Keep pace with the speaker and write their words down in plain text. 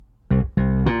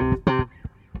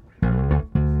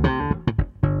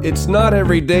It's not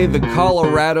every day the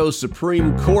Colorado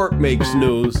Supreme Court makes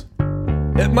news.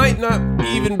 It might not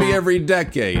even be every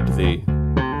decade the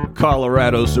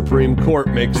Colorado Supreme Court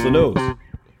makes the news.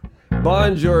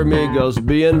 Bonjour, amigos.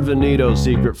 Bienvenido,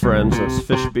 secret friends. That's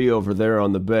Fishby over there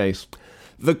on the base.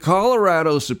 The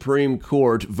Colorado Supreme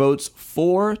Court votes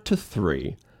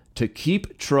 4-3 to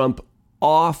keep Trump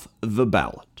off the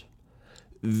ballot.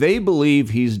 They believe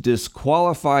he's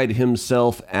disqualified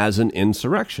himself as an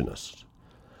insurrectionist.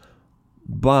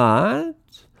 But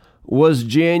was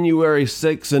January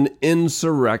 6th an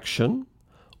insurrection,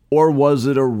 or was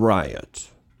it a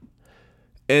riot?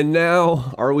 And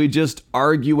now, are we just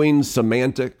arguing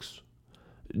semantics,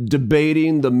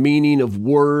 debating the meaning of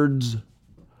words,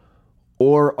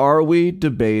 or are we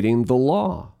debating the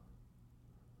law?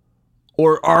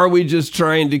 Or are we just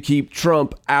trying to keep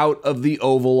Trump out of the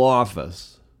Oval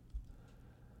Office?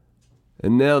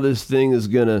 And now this thing is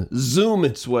going to zoom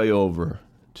its way over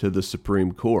to the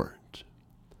Supreme Court.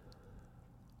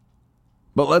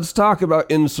 But let's talk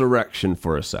about insurrection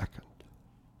for a second.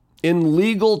 In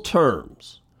legal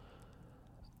terms,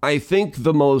 I think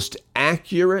the most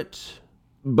accurate,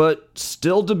 but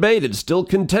still debated, still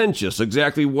contentious,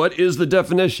 exactly what is the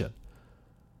definition?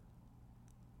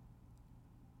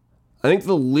 I think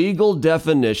the legal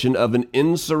definition of an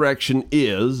insurrection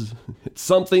is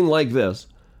something like this: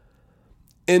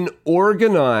 an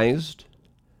organized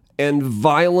and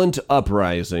violent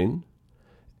uprising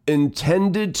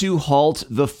intended to halt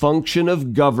the function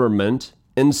of government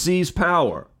and seize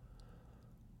power.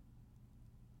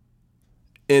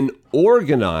 An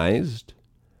organized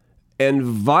and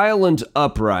violent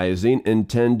uprising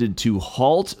intended to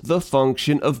halt the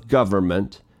function of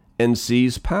government and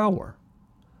seize power.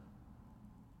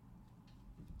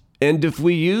 And if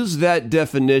we use that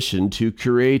definition to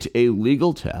create a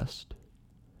legal test,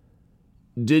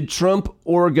 did Trump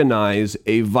organize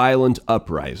a violent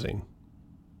uprising?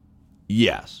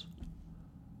 Yes.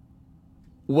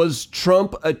 Was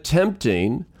Trump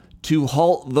attempting to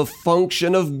halt the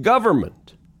function of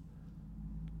government?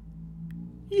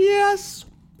 Yes.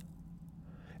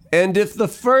 And if the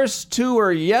first two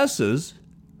are yeses,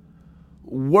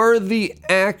 were the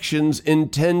actions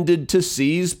intended to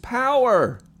seize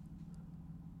power?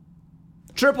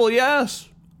 Triple yes.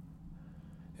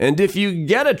 And if you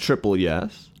get a triple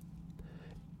yes,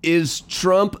 is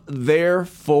Trump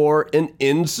therefore an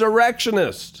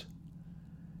insurrectionist?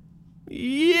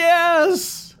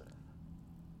 Yes.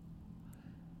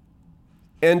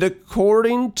 And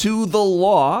according to the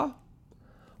law,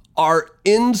 are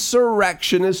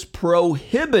insurrectionists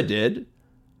prohibited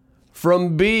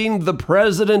from being the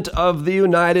president of the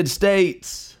United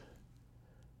States?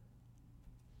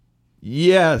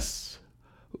 Yes.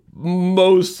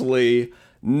 Mostly.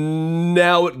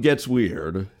 Now it gets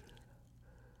weird.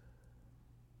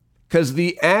 Because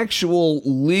the actual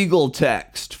legal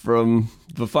text from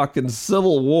the fucking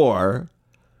Civil War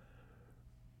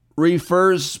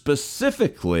refers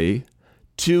specifically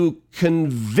to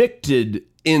convicted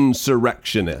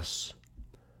insurrectionists.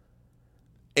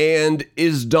 And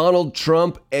is Donald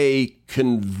Trump a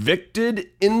convicted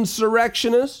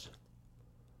insurrectionist?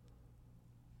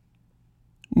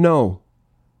 No.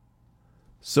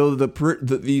 So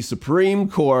the Supreme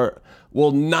Court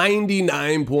will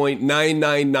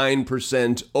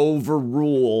 99.999%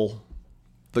 overrule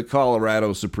the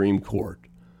Colorado Supreme Court.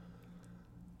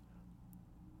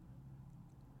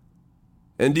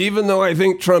 And even though I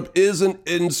think Trump is an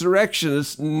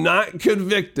insurrectionist, not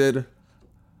convicted,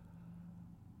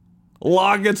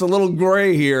 law gets a little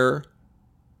gray here.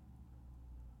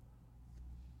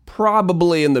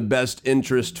 Probably in the best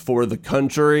interest for the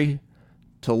country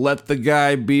to let the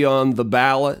guy be on the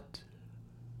ballot.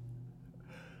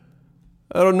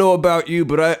 I don't know about you,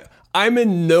 but I'm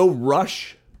in no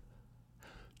rush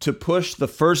to push the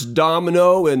first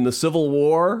domino in the Civil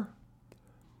War.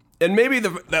 And maybe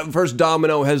that first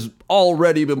domino has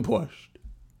already been pushed.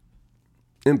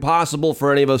 Impossible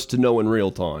for any of us to know in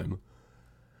real time.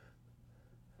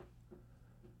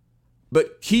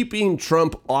 But keeping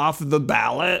Trump off the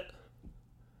ballot,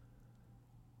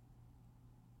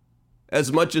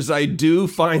 as much as I do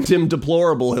find him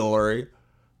deplorable, Hillary,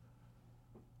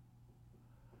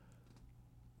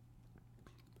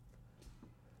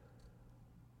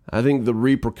 I think the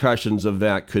repercussions of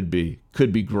that could be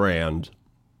grand.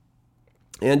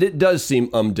 And it does seem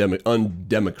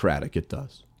undemocratic, it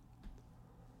does.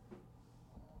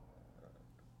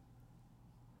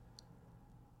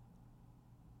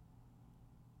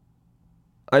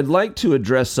 I'd like to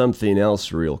address something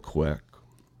else real quick.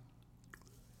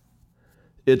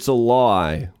 It's a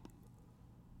lie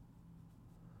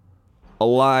a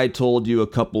lie I told you a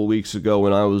couple weeks ago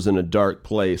when I was in a dark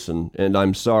place, and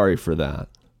I'm sorry for that.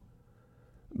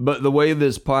 But the way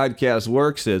this podcast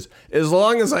works is, as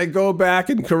long as I go back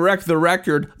and correct the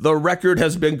record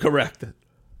has been corrected.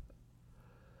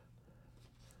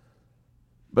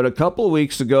 But a couple of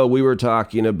weeks ago, we were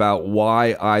talking about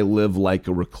why I live like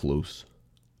a recluse.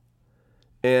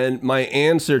 And my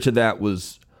answer to that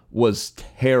was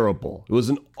terrible. It was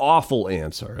an awful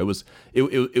answer. It was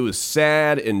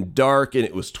sad and dark and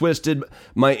it was twisted.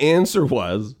 My answer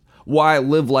was why I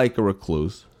live like a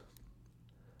recluse.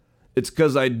 It's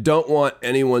because I don't want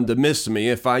anyone to miss me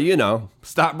if I,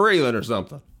 stop breathing or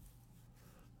something.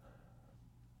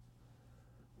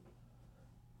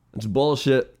 It's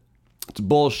bullshit. It's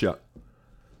bullshit.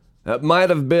 That might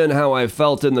have been how I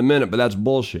felt in the minute, but that's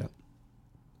bullshit.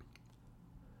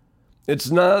 It's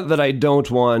not that I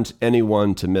don't want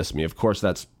anyone to miss me. Of course,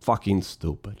 that's fucking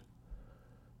stupid.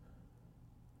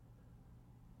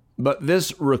 But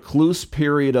this recluse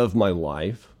period of my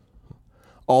life,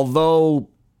 although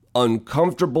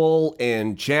uncomfortable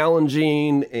and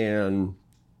challenging and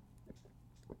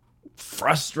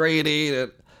frustrating,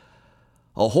 and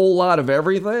a whole lot of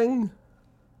everything,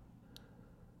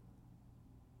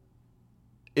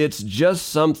 it's just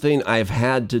something I've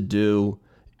had to do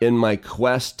in my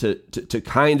quest to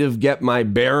kind of get my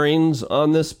bearings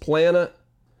on this planet,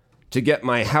 to get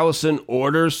my house in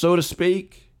order, so to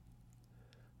speak,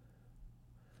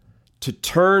 to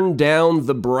turn down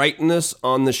the brightness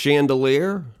on the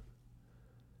chandelier.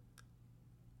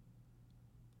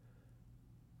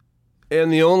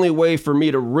 And the only way for me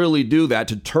to really do that,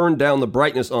 to turn down the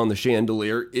brightness on the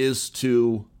chandelier, is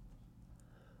to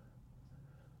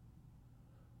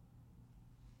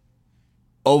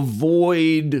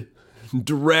avoid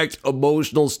direct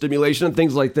emotional stimulation and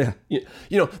things like that.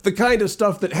 The kind of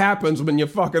stuff that happens when you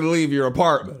fucking leave your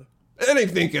apartment.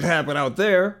 Anything could happen out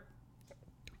there.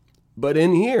 But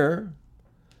in here,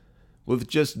 with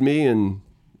just me and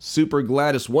Super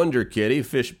Gladys Wonder Kitty,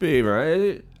 Fish B,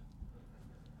 right?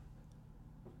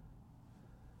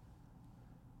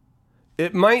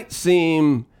 It might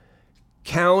seem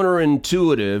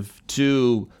counterintuitive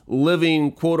to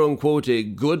living, quote unquote, a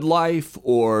good life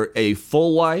or a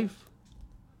full life.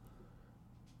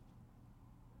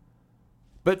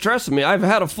 But trust me, I've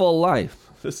had a full life.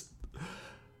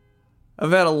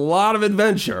 I've had a lot of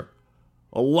adventure,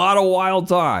 a lot of wild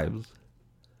times.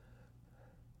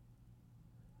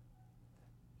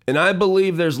 And I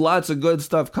believe there's lots of good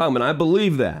stuff coming. I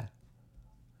believe that.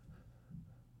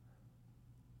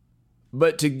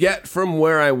 But to get from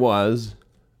where I was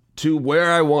to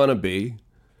where I want to be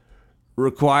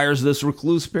requires this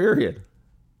recluse period.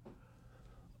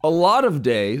 A lot of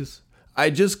days, I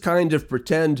just kind of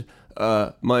pretend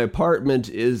my apartment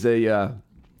is a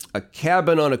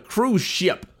cabin on a cruise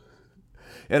ship.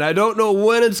 And I don't know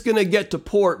when it's going to get to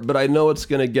port, but I know it's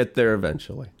going to get there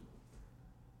eventually.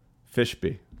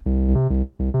 Fishby.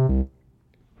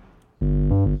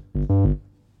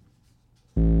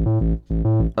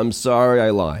 I'm sorry I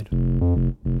lied.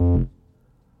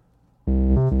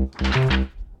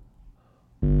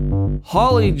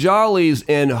 Holly jollies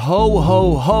and ho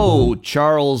ho ho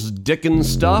Charles Dickens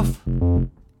stuff.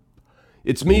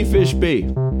 It's me, Fish B.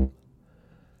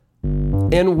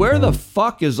 And where the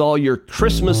fuck is all your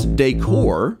Christmas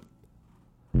decor?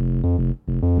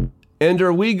 And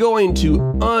are we going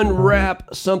to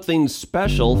unwrap something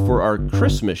special for our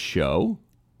Christmas show?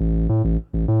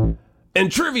 And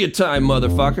trivia time,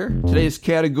 motherfucker. Today's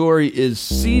category is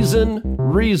Season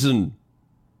Reason.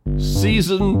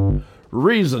 Season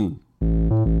Reason.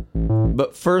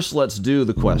 But first, let's do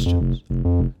the questions.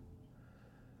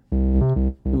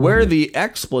 Where the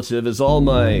expletive is all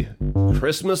my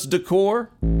Christmas decor?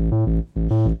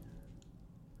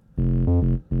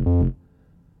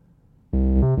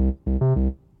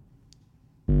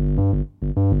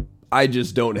 I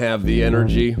just don't have the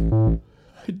energy.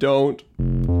 I don't.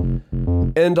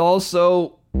 And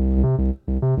also,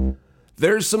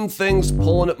 there's some things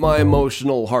pulling at my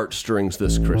emotional heartstrings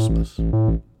this Christmas.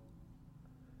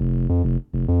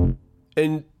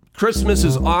 And Christmas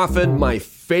is often my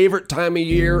favorite time of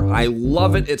year. I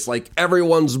love it. It's like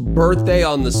everyone's birthday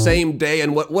on the same day,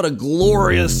 and what a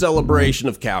glorious celebration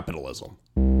of capitalism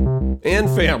and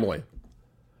family.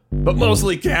 But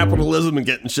mostly capitalism and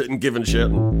getting shit and giving shit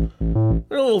and a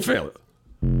little family.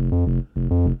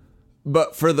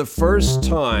 But for the first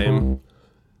time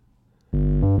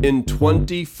in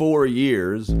 24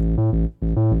 years,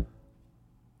 I'm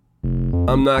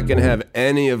not going to have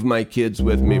any of my kids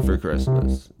with me for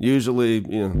Christmas. Usually,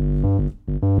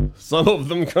 some of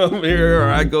them come here or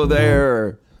I go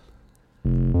there.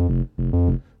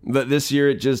 But this year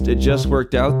it just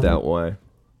worked out that way.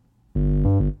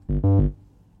 And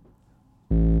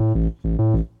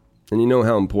you know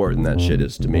how important that shit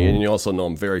is to me. And you also know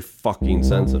I'm very fucking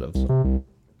sensitive. So.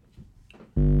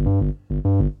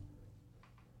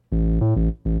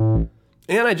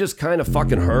 And I just kind of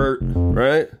fucking hurt,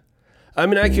 right? I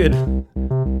mean, I could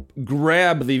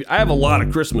grab I have a lot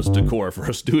of Christmas decor for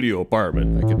a studio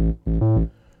apartment. I could...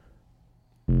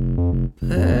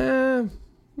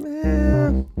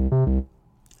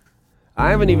 I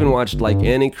haven't even watched like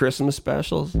any Christmas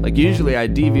specials. Like usually I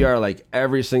DVR like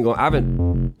every single...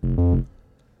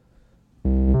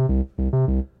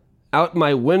 Out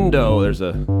my window, there's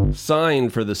a sign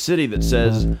for the city that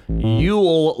says,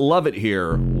 "You'll love it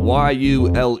here."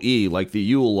 Y-U-L-E, like the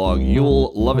Yule log.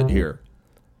 You'll love it here.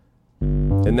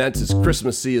 And that's as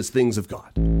Christmassy as things have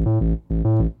got.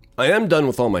 I am done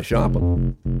with all my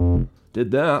shopping.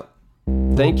 Did that.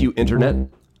 Thank you, Internet.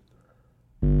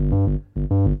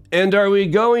 And are we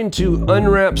going to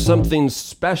unwrap something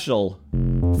special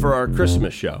for our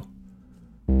Christmas show?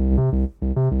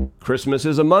 Christmas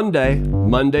is a Monday.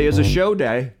 Monday is a show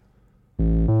day.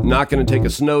 Not going to take a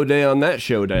snow day on that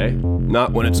show day.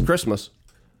 Not when it's Christmas.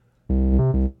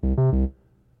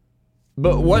 But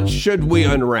what should we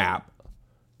unwrap?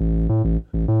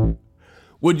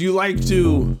 Would you like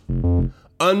to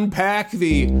unpack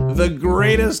the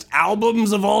greatest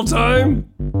albums of all time?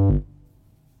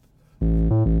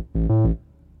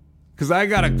 Because I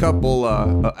got a couple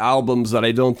albums that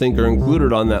I don't think are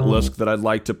included on that list that I'd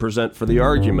like to present for the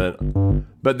argument.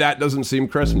 But that doesn't seem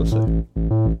Christmassy.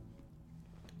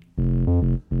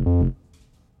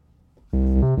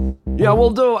 Yeah, we'll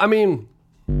do. I mean,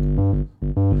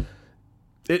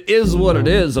 it is what it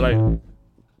is. And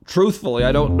truthfully,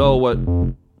 I don't know what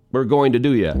we're going to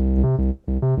do yet.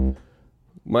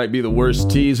 Might be the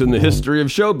worst tease in the history of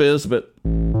showbiz, but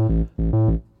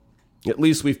at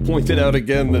least we've pointed out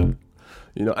again that,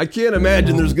 I can't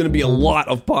imagine there's going to be a lot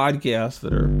of podcasts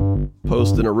that are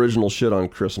posting original shit on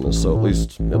Christmas. So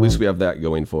at least we have that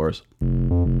going for us.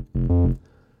 And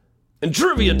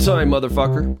trivia time,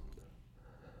 motherfucker.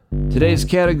 Today's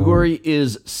category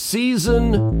is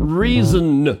Season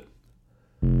Reason.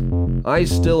 I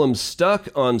still am stuck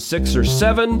on 6 or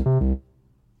 7.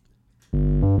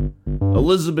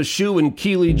 Elizabeth Shue and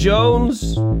Keely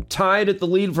Jones tied at the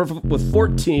lead with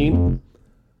 14.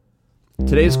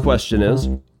 Today's question is,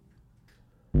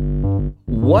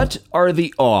 what are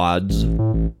the odds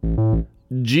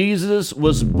Jesus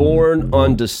was born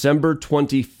on December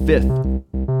 25th?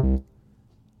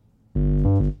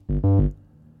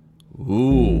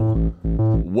 Ooh,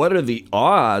 what are the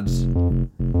odds?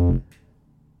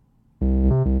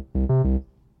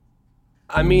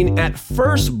 I mean, at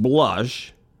first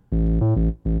blush,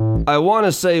 I want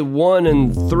to say 1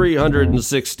 in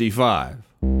 365.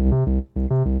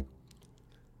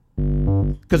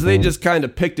 Because they just kind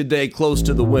of picked a day close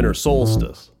to the winter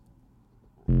solstice.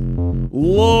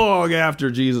 Long after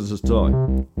Jesus'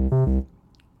 time.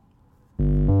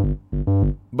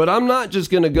 But I'm not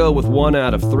just going to go with 1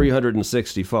 out of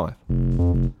 365.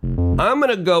 I'm going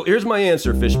to go... Here's my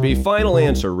answer, Fishbee. Final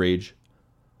answer, Rage.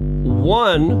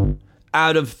 1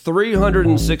 out of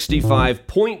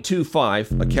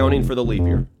 365.25, accounting for the leap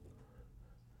year,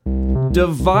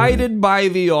 divided by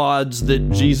the odds that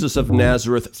Jesus of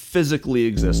Nazareth physically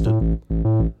existed,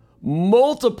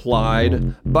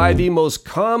 multiplied by the most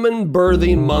common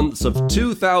birthing months of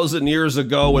 2,000 years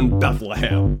ago in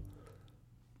Bethlehem.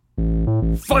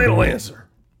 Final answer.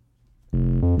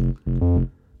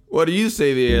 What do you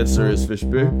say the answer is,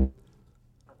 Fishbee?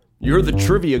 You're the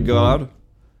trivia god.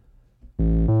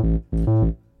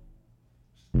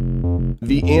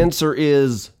 The answer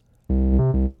is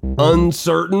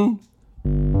uncertain.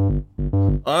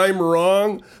 I'm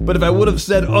wrong, but if I would have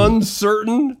said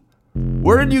uncertain,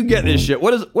 where did you get this shit?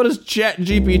 What does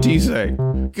ChatGPT say?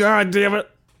 God damn it.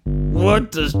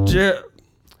 What does Chat...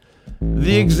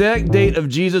 The exact date of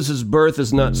Jesus' birth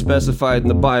is not specified in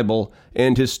the Bible,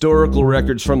 and historical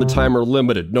records from the time are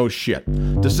limited. No shit.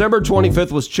 December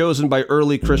 25th was chosen by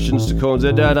early Christians to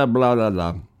coincide, blah, blah,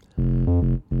 blah.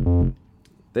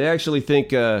 They actually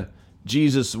think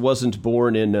Jesus wasn't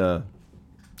born in the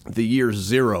year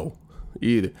 0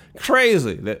 either.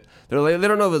 Crazy. They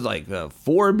don't know if it's like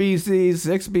 4 BC,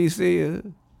 6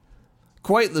 BC.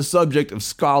 Quite the subject of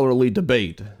scholarly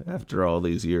debate after all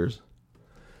these years.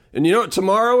 And you know what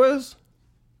tomorrow is?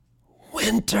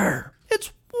 Winter.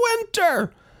 It's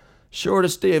winter.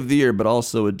 Shortest day of the year, but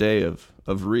also a day of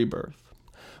rebirth.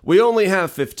 We only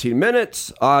have 15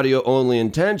 minutes, audio only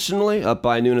intentionally, up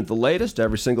by noon at the latest,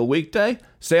 every single weekday.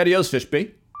 Say adios,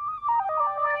 Fishbee.